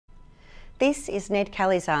This is Ned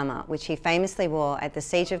Kelly's armour, which he famously wore at the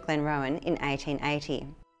Siege of Glenrowan in 1880.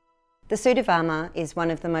 The suit of armour is one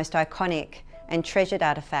of the most iconic and treasured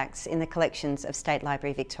artefacts in the collections of State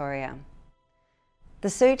Library Victoria. The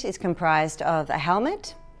suit is comprised of a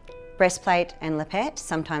helmet, breastplate and lappet,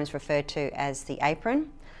 sometimes referred to as the apron,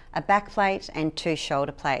 a backplate and 2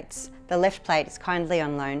 shoulder plates. The left plate is kindly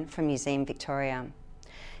on loan from Museum Victoria.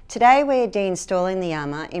 Today we are deinstalling the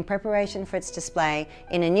armour in preparation for its display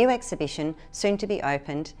in a new exhibition soon to be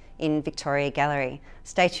opened in Victoria Gallery.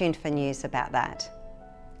 Stay tuned for news about that.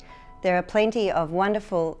 There are plenty of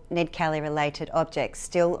wonderful Ned Kelly related objects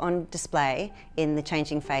still on display in the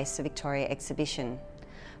Changing Face of Victoria exhibition.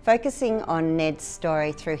 Focusing on Ned's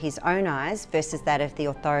story through his own eyes versus that of the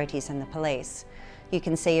authorities and the police, you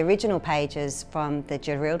can see original pages from the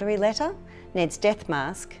Jerilderie letter, Ned's death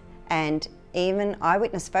mask, and even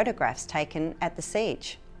eyewitness photographs taken at the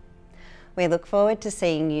siege. We look forward to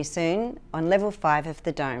seeing you soon on level 5 of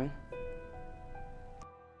the Dome.